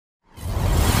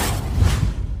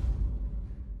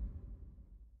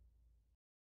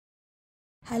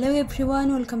Hello everyone,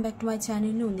 welcome back to my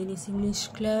channel Nandini's English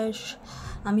class.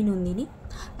 আমি নন্দিনী।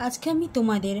 আজকে আমি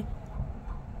তোমাদের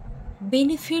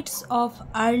benefits of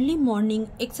early morning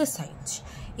exercise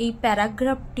এই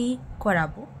প্যারাগ্রাফটি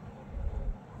করাবো।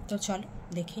 তো চলো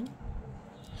দেখে নিই।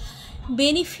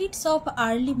 Benefits of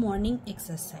early morning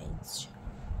exercise.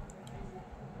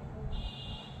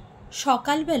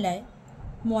 সকালবেলায়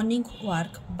মর্নিং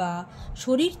ওয়ার্ক বা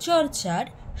শরীরচর্চার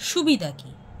সুবিধা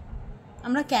কী,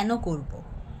 আমরা কেন করব?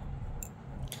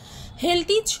 Health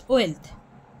is wealth.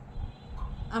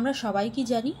 আমরা সবাই কি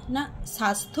জানি না,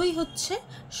 স্বাস্থ্যই হচ্ছে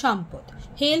সম্পদ।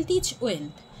 Health is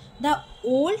wealth. The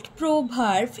old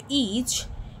proverb is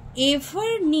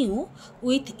ever new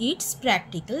with its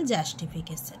practical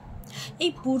justification.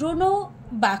 এই পুরনো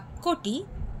বাক্যটি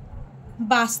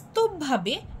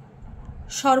বাস্তবভাবে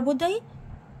সর্বদাই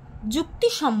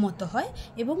যুক্তিসম্মত হয়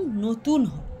এবং নতুন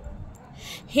হয়।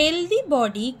 Healthy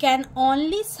body can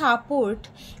only support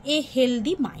A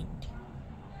healthy mind.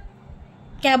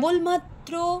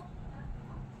 কেবলমাত্র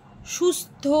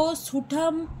সুস্থ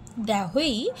সুঠাম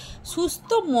দেহই সুস্থ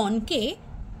মনকে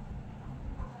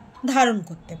ধারণ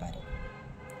করতে পারে।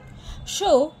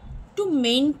 So to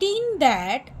maintain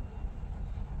that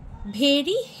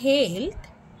very health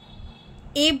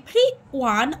every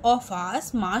one of us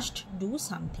must do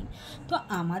something. তো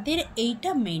আমাদের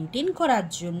এইটা মেনটেন করার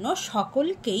জন্য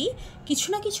সকলকেই কিছু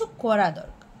না কিছু করা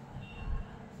দরকার।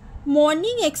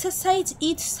 Morning exercise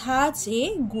is such a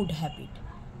good habit.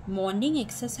 Morning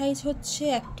exercise হচ্ছে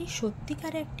একটি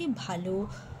সত্যিকার একটি ভালো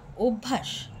অভ্যাস।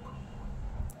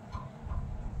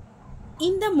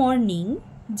 In the morning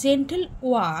gentle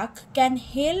walk can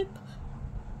help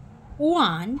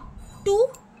one to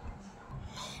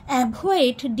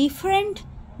avoid different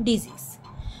disease.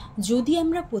 যদি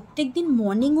আমরা প্রত্যেক দিন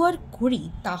মর্নিং ওয়ার্ক করি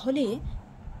তাহলে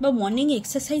বা মর্নিং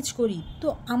এক্সারসাইজ করি তো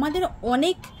আমাদের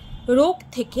অনেক রোগ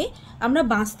থেকে আমরা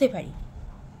বাঁচতে পারি।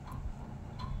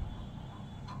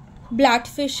 Blood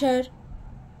pressure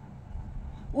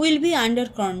will be under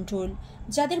control.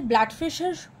 যাদের ব্লাড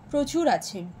প্রেশার প্রচুর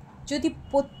আছে, যদি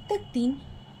প্রত্যেক দিন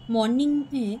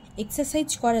মর্নিংয়ে এক্সারসাইজ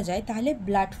করা যায় তাহলে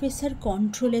ব্লাড প্রেশার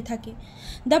কন্ট্রোলে থাকে।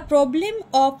 The problem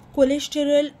of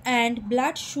cholesterol and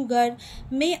blood sugar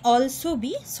may also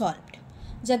be solved.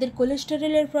 যাদের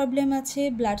কোলেস্টেরলের প্রবলেম আছে,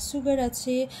 ব্লাড সুগার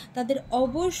আছে, তাদের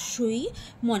অবশ্যই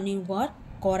মর্নিং ওয়াক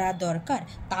করা দরকার।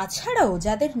 তাছাড়াও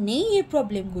যাদের নেই এই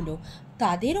প্রবলেমগুলো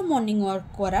তাদেরও মর্নিং ওয়াক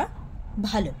করা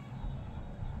ভালো।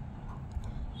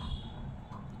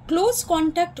 Close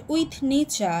contact with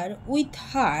nature, with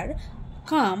her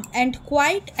calm and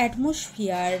quiet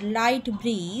atmosphere, light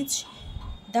breeze,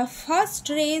 the first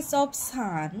rays of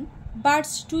sun,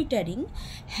 birds twittering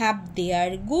have their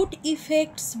good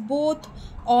effects both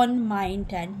on mind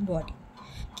and body.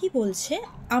 কি বলছে,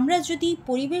 আমরা যদি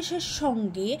পরিবেশের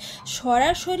সঙ্গে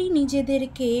সরাসরি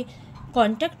নিজেদেরকে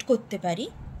কন্ট্যাক্ট করতে পারি,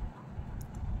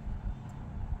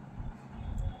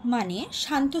 মানে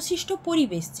শান্তশিষ্ট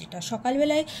পরিবেশ, যেটা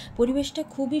সকালবেলায় পরিবেশটা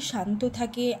খুবই শান্ত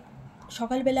থাকে,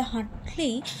 সকালবেলা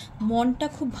হাঁটলেই মনটা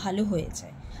খুব ভালো হয়ে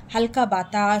যায়। হালকা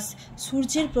বাতাস,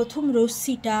 সূর্যের প্রথম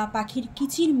রশ্মিটা, পাখির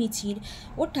কিচিরমিচির,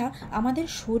 ওটা আমাদের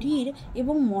শরীর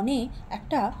এবং মনে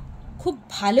একটা খুব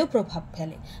ভালো প্রভাব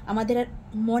ফেলে, আমাদের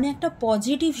মনে একটা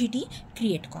পজিটিভিটি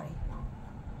ক্রিয়েট করে।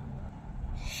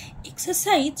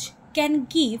 Exercise can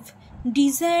give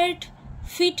desired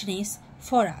fitness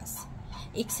for us.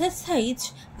 Exercise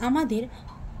আমাদের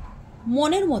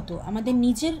মনের মতো, আমাদের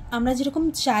নিজের, আমরা যেরকম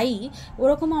চাই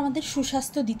ওরকম আমাদের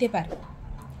সুস্বাস্থ্য দিতে পারে।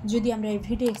 যদি আমরা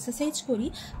এভরিডে এক্সারসাইজ করি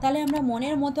তাহলে আমরা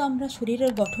মনের মতো আমরা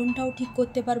শরীরের গঠনটাও ঠিক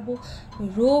করতে পারবো,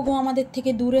 রোগও আমাদের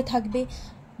থেকে দূরে থাকবে,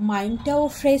 মাইন্ডটাও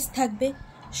ফ্রেশ থাকবে।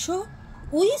 So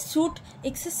we should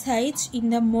exercise in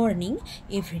the morning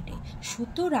everyday.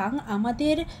 সুতরাং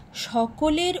আমাদের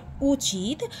সকলের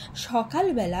উচিত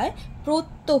সকালবেলায়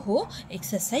প্রত্যহ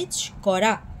এক্সারসাইজ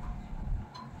করা।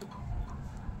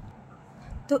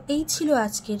 তো এই ছিল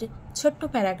আজকের ছোট্ট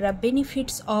paragraph,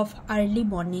 benefits of early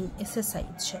morning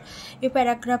exercise. এই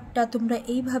প্যারাগ্রাফটা তোমরা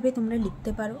এইভাবে তোমরা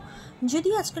লিখতে পারো। যদি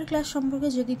আজকের ক্লাস সম্পর্কে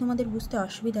যদি তোমাদের বুঝতে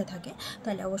অসুবিধা থাকে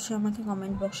তাহলে অবশ্যই আমাকে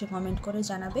কমেন্ট বক্সে কমেন্ট করে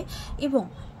জানাবে। এবং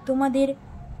তোমাদের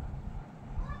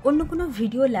অন্য কোনো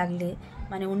ভিডিও লাগলে,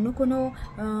 মানে অন্য কোনো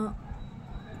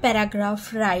প্যারাগ্রাফ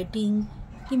রাইটিং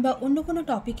কিংবা অন্য কোনো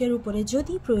টপিকের উপরে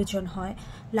যদি প্রয়োজন হয়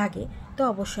লাগে তো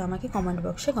অবশ্যই আমাকে কমেন্ট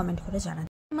বক্সে কমেন্ট করে জানাবে।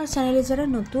 আমার চ্যানেলে যারা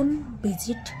নতুন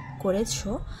ভিজিট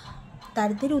করেছো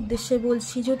তাদের উদ্দেশ্যে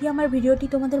বলছি, যদি আমার ভিডিওটি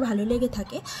তোমাদের ভালো লেগে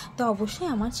থাকে তো অবশ্যই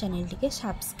আমার চ্যানেলটিকে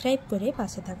সাবস্ক্রাইব করে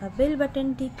পাশে থাকা বেল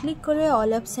বাটনটি ক্লিক করে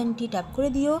অল অপশানটি ট্যাপ করে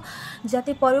দিও,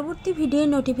 যাতে পরবর্তী ভিডিওর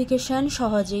নোটিফিকেশান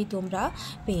সহজেই তোমরা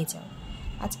পেয়ে যাও।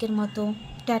 আজকের মতো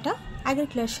টাটা। আগের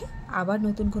ক্লাসে আবার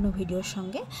নতুন কোনো ভিডিওর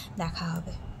সঙ্গে দেখা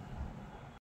হবে।